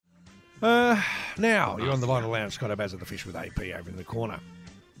Now, you're on the Vinyl Lounge, Scott O'Baz at the Fish with AP over in the corner.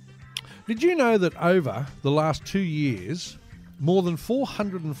 Did you know that over the last 2 years, more than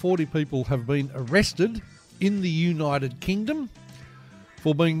 440 people have been arrested in the United Kingdom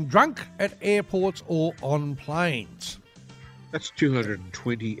for being drunk at airports or on planes? That's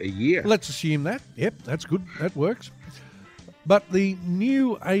 220 a year. Let's assume that. Yep, that's good. That works. But the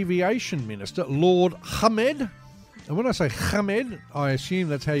new aviation minister, Lord Ahmed, and when I say Ahmed, I assume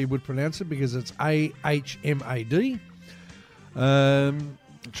that's how you would pronounce it because it's A-H-M-A-D.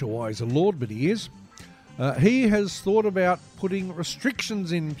 Not sure why he's a lord, but he is. He has thought about putting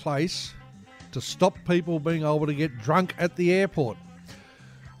restrictions in place to stop people being able to get drunk at the airport.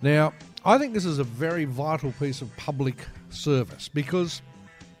 Now, I think this is a very vital piece of public service because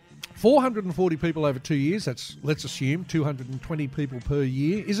 440 people over 2 years, that's, let's assume, 220 people per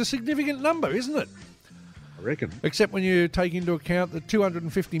year, is a significant number, isn't it? I reckon. Except when you take into account that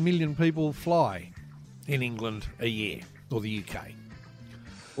 250 million people fly in England a year, or the UK.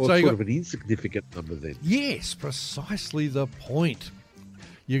 Well, So it's you sort got- of an insignificant number then. Yes, precisely the point.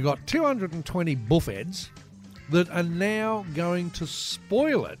 You got 220 buffheads that are now going to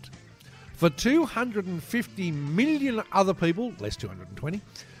spoil it for 250 million other people, less 220.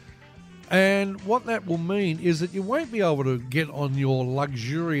 And what that will mean is that you won't be able to get on your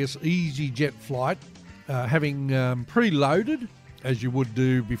luxurious EasyJet flight having preloaded, as you would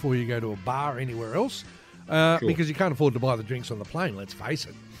do before you go to a bar or anywhere else, because you can't afford to buy the drinks on the plane, let's face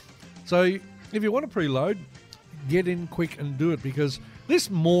it. So if you want to preload, get in quick and do it, because this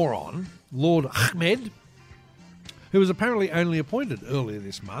moron, Lord Ahmed, who was apparently only appointed earlier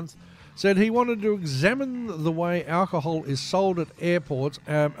this month, said he wanted to examine the way alcohol is sold at airports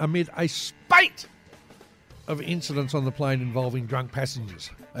amid a spate of incidents on the plane involving drunk passengers.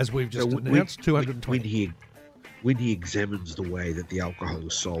 As we've just announced, 220. When he examines the way that the alcohol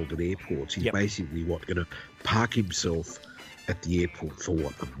is sold at airports, he's basically going to park himself at the airport for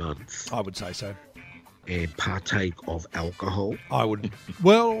a month I would say so. and partake of alcohol. I would.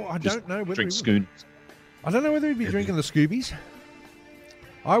 Well, I don't know whether Drink he would. schoon. I don't know whether he'd be drinking the Scoobies.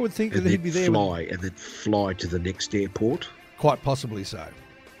 I would think that And he'd be there. then fly to the next airport. Quite possibly so.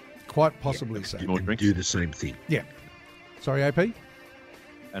 Quite possibly so. More And drinks. do the same thing. Yeah. Sorry, AP?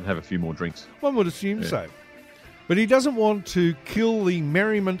 And have a few more drinks. One would assume Yeah. so. But he doesn't want to kill the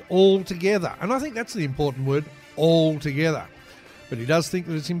merriment altogether. And I think that's the important word, altogether. But he does think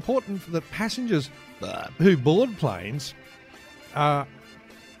that it's important that passengers who board planes are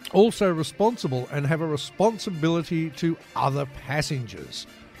also responsible and have a responsibility to other passengers.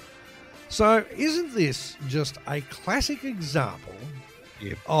 So isn't this just a classic example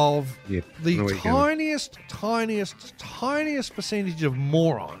Yep. of Yep. the I know where you're going. tiniest percentage of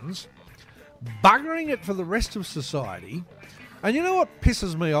morons buggering it for the rest of society? And you know what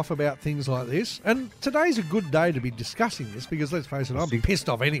pisses me off about things like this? And today's a good day to be discussing this because, let's face it, I'm pissed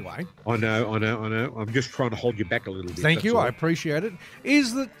off anyway. I know. I'm just trying to hold you back a little bit. Thank you, I appreciate it.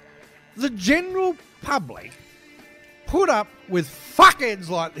 Is that the general public put up with fuckheads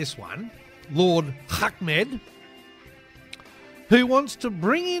like this one, Lord Ahmed, who wants to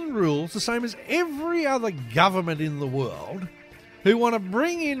bring in rules the same as every other government in the world, who want to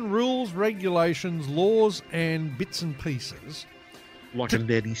bring in rules, regulations, laws and bits and pieces Like a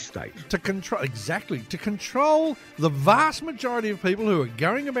nanny state. to control the vast majority of people who are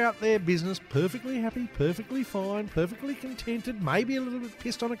going about their business perfectly happy, perfectly fine, perfectly contented, maybe a little bit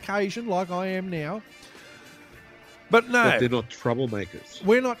pissed on occasion like I am now. But no, But they're not troublemakers.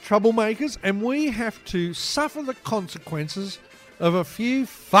 we're not troublemakers, and we have to suffer the consequences of a few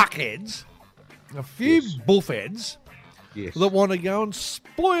fuckheads, a few Yes. bullheads Yes. that want to go and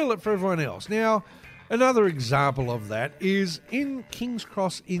spoil it for everyone else. Now, another example of that is in King's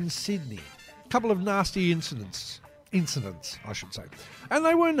Cross in Sydney. A couple of nasty incidents, I should say. And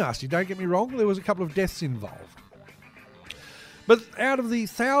they were nasty, don't get me wrong. There was a couple of deaths involved. But out of the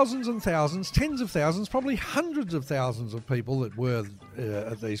thousands and thousands, tens of thousands, probably hundreds of thousands of people that were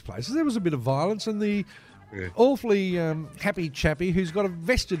at these places, there was a bit of violence, and the awfully happy chappy who's got a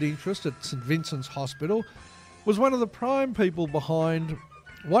vested interest at St Vincent's Hospital was one of the prime people behind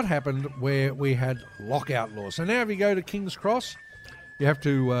what happened where we had lockout laws. So now if you go to King's Cross, you have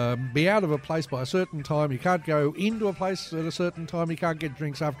to be out of a place by a certain time. You can't go into a place at a certain time. You can't get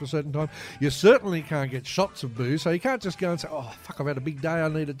drinks after a certain time. You certainly can't get shots of booze. So you can't just go and say, "Oh fuck, I've had a big day. I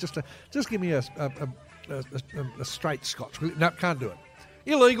need it. Just give me a straight Scotch." No, can't do it.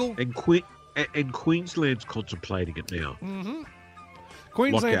 Illegal. And Queensland's contemplating it now.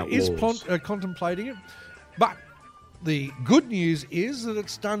 Queensland Lockout is laws. contemplating it, but the good news is that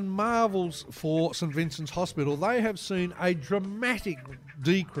it's done marvels for St Vincent's Hospital. They have seen a dramatic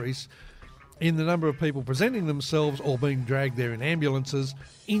decrease in the number of people presenting themselves or being dragged there in ambulances,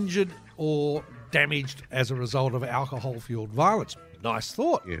 injured or damaged as a result of alcohol-fueled violence. Nice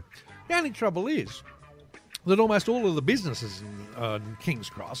thought. Yeah. The only trouble is that almost all of the businesses in King's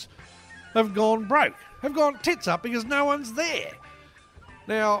Cross have gone broke, have gone tits up because no one's there.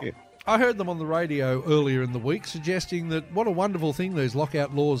 Now, I heard them on the radio earlier in the week suggesting that what a wonderful thing these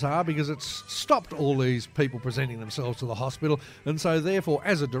lockout laws are because it's stopped all these people presenting themselves to the hospital, and so therefore,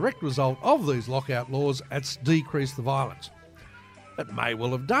 as a direct result of these lockout laws, it's decreased the violence. It may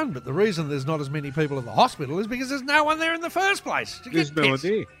well have done, but the reason there's not as many people at the hospital is because there's no one there in the first place. There's no one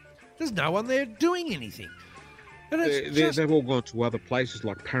there. There's no one there doing anything. And They've all gone to other places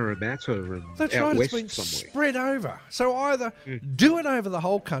like Parramatta and that's out right, west it's been somewhere. spread over. So either do it over the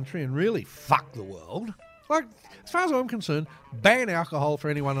whole country and really fuck the world, like, as far as I'm concerned, ban alcohol for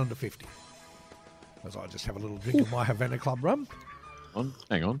anyone under 50. As I just have a little drink of my Havana Club rum.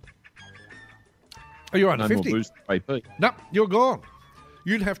 Hang on. Oh, you're under No 50? more booze to AP. No, you're gone.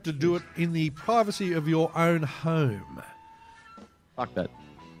 You'd have to do it in the privacy of your own home. Fuck that.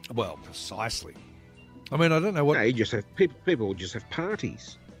 Well, precisely. I mean, I don't know what... No, you just have people will just have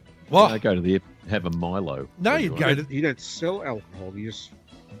parties. What? I go to the airport, have a Milo. No, you'd go to... You don't sell alcohol. You just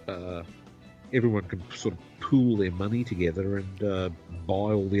everyone can sort of pool their money together and buy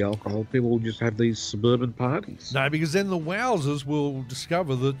all the alcohol. People will just have these suburban parties. No, because then the wowsers will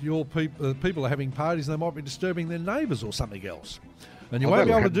discover that your people are having parties and they might be disturbing their neighbours or something else. And you won't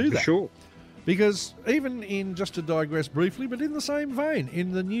be able to do that. Sure. Because even in, just to digress briefly, but in the same vein,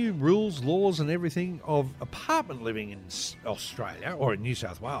 in the new rules, laws and everything of apartment living in Australia, or in New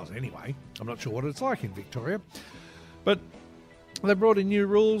South Wales anyway, I'm not sure what it's like in Victoria, but they brought in new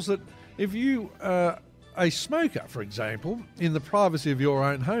rules that if you are a smoker, for example, in the privacy of your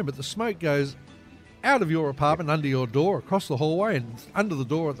own home, but the smoke goes out of your apartment, under your door, across the hallway and under the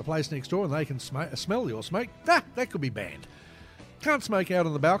door at the place next door and they can smell your smoke, that could be banned. Can't smoke out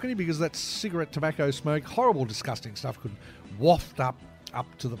on the balcony because that cigarette tobacco smoke, horrible, disgusting stuff, could waft up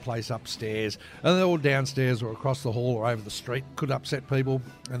to the place upstairs, and they're all downstairs or across the hall or over the street, could upset people,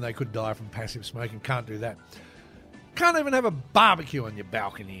 and they could die from passive smoking. Can't do that. Can't even have a barbecue on your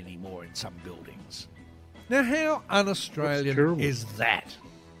balcony anymore in some buildings. Now, how un-Australian is that?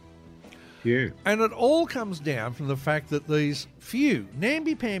 Yeah. And it all comes down from the fact that these few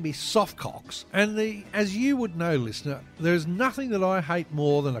namby-pamby softcocks, and as you would know, listener, there's nothing that I hate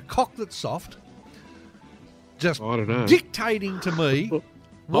more than a cock that's soft, just dictating to me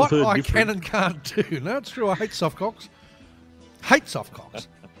what I can and can't do. No, it's true, I hate softcocks. Hate softcocks.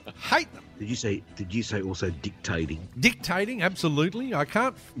 Hate them. Did you say also dictating? Dictating, absolutely. I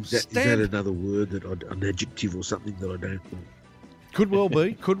can't stand... Is that another word, an adjective or something that I don't know? Could well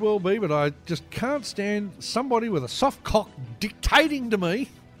be, but I just can't stand somebody with a soft cock dictating to me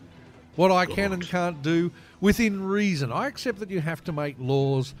what I can and can't do within reason. I accept that you have to make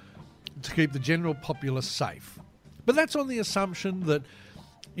laws to keep the general populace safe. But that's on the assumption that,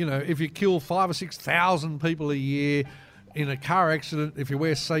 you know, if you kill 5,000 or 6,000 people a year in a car accident, if you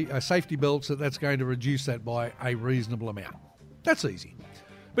wear safety belts, that's going to reduce that by a reasonable amount. That's easy.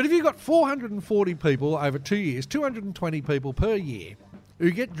 But if you've got 440 people over 2 years, 220 people per year,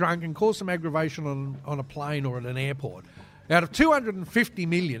 who get drunk and cause some aggravation on a plane or at an airport, out of 250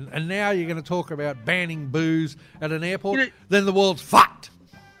 million, and now you're going to talk about banning booze at an airport, then the world's fucked.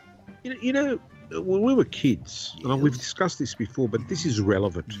 You know, when we were kids, and we've discussed this before, but this is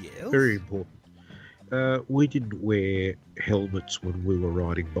relevant, very important. We didn't wear helmets when we were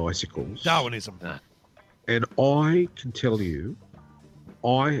riding bicycles. Darwinism. And I can tell you,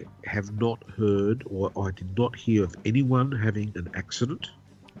 I have not heard, or I did not hear of anyone having an accident,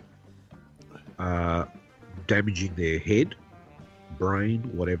 damaging their head, brain,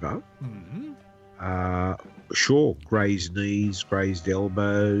 whatever. Mm-hmm. Sure, grazed knees, grazed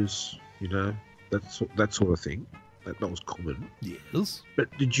elbows, you know, that sort of thing. That was common. Yes.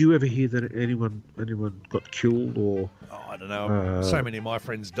 But did you ever hear that anyone got killed or? Oh, I don't know. So many of my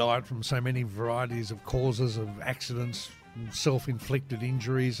friends died from so many varieties of causes of accidents. Self-inflicted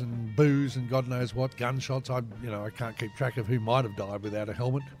injuries and booze and God knows what, gunshots. I can't keep track of who might have died without a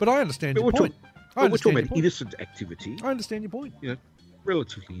helmet. But I understand your point. We're talking about innocent activity. I understand your point. You know,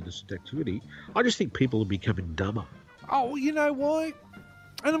 relatively innocent activity. I just think people are becoming dumber. Oh, you know why?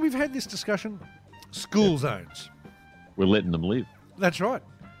 And then we've had this discussion. School zones. We're letting them live. That's right.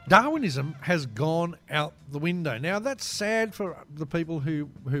 Darwinism has gone out the window. Now, that's sad for the people who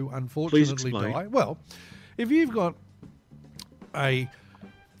unfortunately die. Well, if you've got an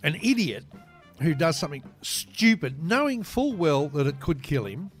idiot who does something stupid, knowing full well that it could kill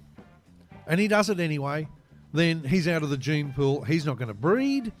him, and he does it anyway, then he's out of the gene pool. He's not going to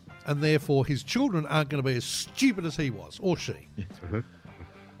breed, and therefore his children aren't going to be as stupid as he was, or she.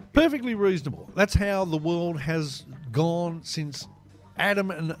 Perfectly reasonable. That's how the world has gone since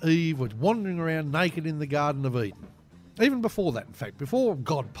Adam and Eve were wandering around naked in the Garden of Eden. Even before that, in fact, before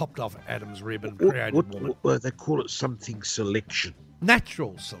God popped off Adam's rib and created woman. What they call it something selection.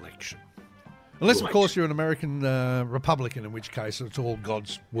 Natural selection. Unless, Right. of course, you're an American Republican, in which case it's all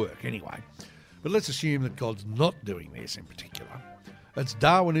God's work anyway. But let's assume that God's not doing this in particular. It's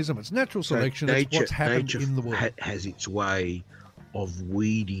Darwinism, it's natural selection, it's what's happened nature in the world. has its way of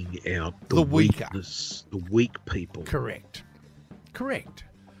weeding out The weaker. weakness, the weak people. Correct.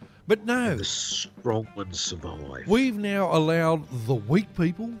 But no, And the strong ones survive. we've now allowed the weak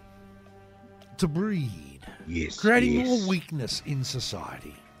people to breed, Yes. creating yes. more weakness in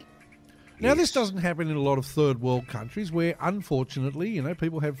society. Now, this Yes. doesn't happen in a lot of third world countries where, unfortunately,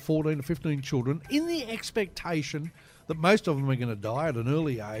 people have 14 to 15 children in the expectation that most of them are going to die at an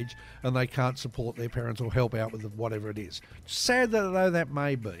early age and they can't support their parents or help out with whatever it is. Sad though that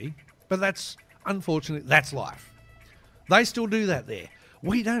may be, but that's, unfortunately, that's life. They still do that there.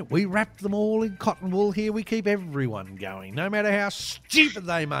 We don't. We wrap them all in cotton wool here. We keep everyone going, no matter how stupid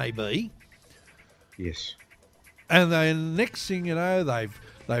they may be. Yes. And then next thing you know,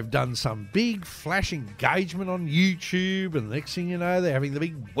 they've done some big flash engagement on YouTube, and next thing you know, they're having the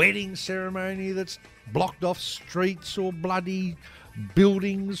big wedding ceremony that's blocked off streets or bloody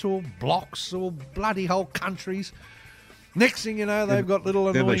buildings or blocks or bloody whole countries. Next thing you know, they've got little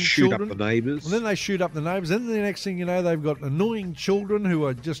Then annoying they shoot children. up the neighbours. And then they shoot up the neighbours. Then the next thing you know, they've got annoying children who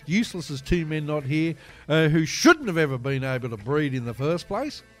are just useless as two men not here, who shouldn't have ever been able to breed in the first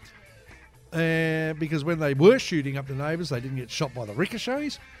place. Because when they were shooting up the neighbours, they didn't get shot by the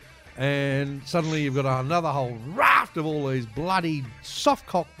ricochets. And suddenly you've got another whole raft of all these bloody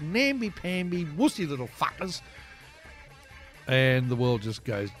soft-cock, namby-pamby, wussy little fuckers. And the world just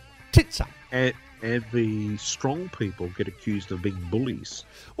goes tits up. And the strong people get accused of being bullies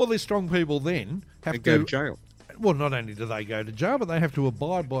Well, these strong people then have and go to jail. Well, not only do they go to jail, but they have to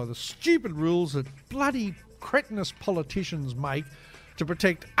abide by the stupid rules that bloody cretinous politicians make to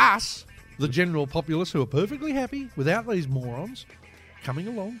protect us, the general populace, who are perfectly happy without these morons coming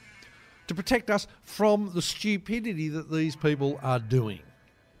along, to protect us from the stupidity that these people are doing.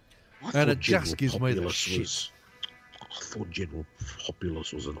 And it just gives me the shit. I thought General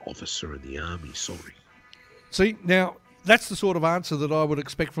Populus was an officer in the army, sorry. See, now, that's the sort of answer that I would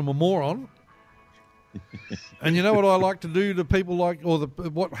expect from a moron. And you know what I like to do to people like, or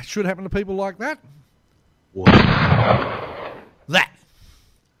what should happen to people like that? What? That.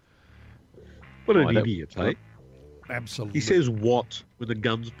 What an Find out. idiot, eh? Absolutely. He says what when the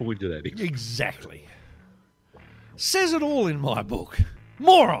gun's pointed at him. Exactly. Says it all in my book.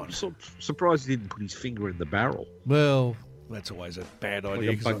 Moron. I'm surprised he didn't put his finger in the barrel. Well, that's always a bad Like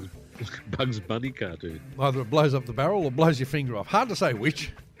idea. a 'Cause Bugs Bunny cartoon. either it blows up the barrel or blows your finger off. Hard to say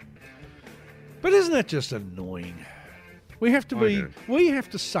which. But isn't that just annoying? We have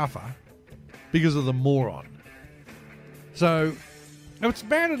to suffer because of the moron. So it's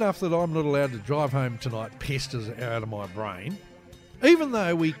bad enough that I'm not allowed to drive home tonight pissed as out of my brain. Even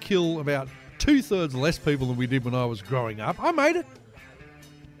though we kill about 2/3 less people than we did when I was growing up. I made it.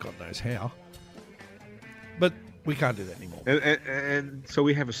 God knows how. But we can't do that anymore. And so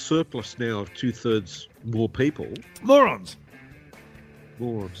we have a surplus now of 2/3 more people. Morons.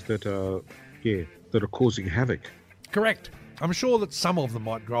 Morons that are causing havoc. Correct. I'm sure that some of them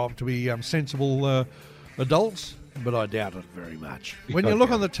might grow up to be sensible adults, but I doubt it very much. When you look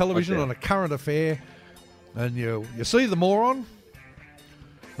on the television on a current affair and you see the moron,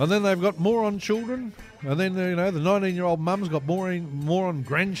 and then they've got moron children, and then the 19-year-old mum's got moron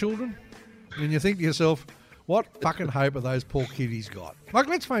grandchildren, and you think to yourself, what fucking hope are those poor kiddies got? Like,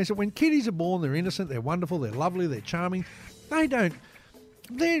 let's face it, when kiddies are born, they're innocent, they're wonderful, they're lovely, they're charming.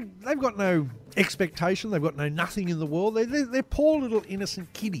 They've got no expectation, they've got no nothing in the world. They're poor little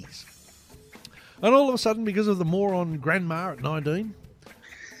innocent kiddies. And all of a sudden, because of the moron grandma at 19,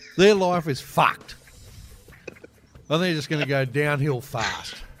 their life is fucked. And they're just going to go downhill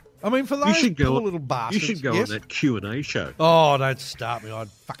fast. I mean, for those poor little bastards... You should go on that Q&A show. Oh, don't start me. I'd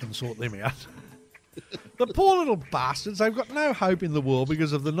fucking sort them out. The poor little bastards, they've got no hope in the world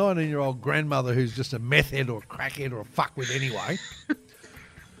because of the 19-year-old grandmother who's just a meth head or a crackhead or a fuckwit anyway.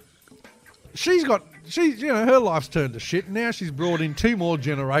 Her life's turned to shit, and now she's brought in 2 more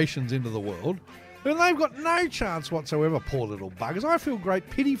generations into the world, and they've got no chance whatsoever, poor little buggers. I feel great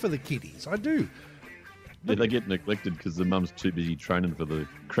pity for the kiddies. I do. Yeah, they get neglected because the mum's too busy training for the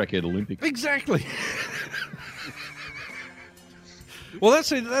crackhead Olympics. Exactly. Well,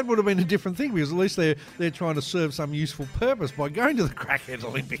 that would have been a different thing because at least they're trying to serve some useful purpose by going to the Crackhead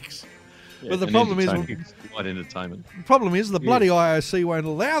Olympics. Yeah, But the and problem is, entertainment. It's light entertainment. the problem is the bloody IOC won't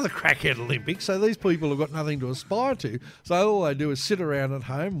allow the Crackhead Olympics, so these people have got nothing to aspire to. So all they do is sit around at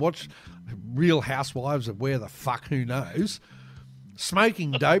home, watch Real Housewives of where the fuck, who knows,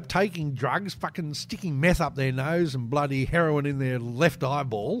 smoking dope, taking drugs, fucking sticking meth up their nose and bloody heroin in their left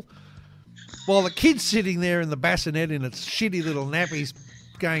eyeball, while the kid's sitting there in the bassinet in its shitty little nappies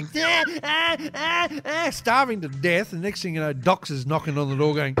going, starving to death. And next thing you know, Doc's is knocking on the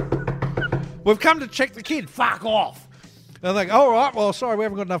door going, "We've come to check the kid, fuck off." And they go, "All right, well, sorry, we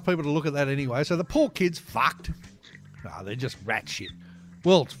haven't got enough people to look at that anyway." So the poor kid's fucked. No, they're just rat shit.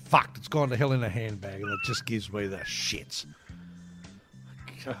 Well, it's fucked. It's gone to hell in a handbag, and it just gives me the shits.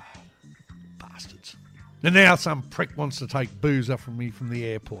 God, bastards. And now some prick wants to take booze up from me from the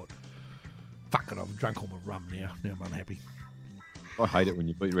airport. Fuck it, I've drunk all my rum now. Now I'm unhappy. I hate it when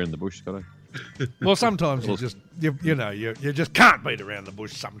you beat around the bush, Scotto. Well, sometimes you just can't beat around the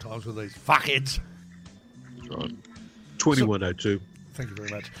bush sometimes with these fuckheads. That's right. 2102. Thank you very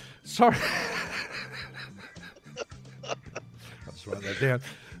much. Sorry. I'll just write that down.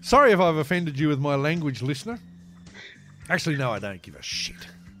 Sorry if I've offended you with my language, listener. Actually, no, I don't give a shit.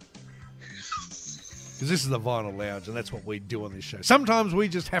 Because this is the Vinyl Lounge, and that's what we do on this show. Sometimes we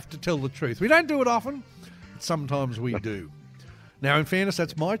just have to tell the truth. We don't do it often, but sometimes we do. Now, in fairness,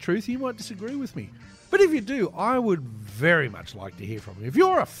 that's my truth. You might disagree with me. But if you do, I would very much like to hear from you. If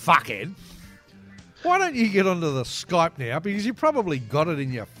you're a fuckhead, why don't you get onto the Skype now? Because you probably got it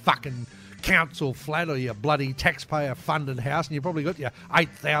in your fucking council flat or your bloody taxpayer-funded house, and you probably got your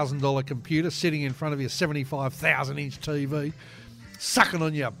 $8,000 computer sitting in front of your 75,000-inch TV, sucking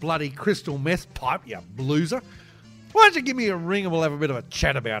on your bloody crystal meth pipe, you loser. Why don't you give me a ring and we'll have a bit of a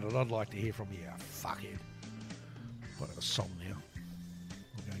chat about it? I'd like to hear from you, you fuckhead. I'll have a song now.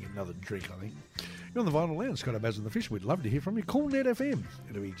 I'm going to get another drink, I think. You're on the Vinyl Lounge, Scott Baz and the Fish. We'd love to hear from you. Call Net FM.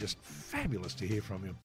 It'll be just fabulous to hear from you.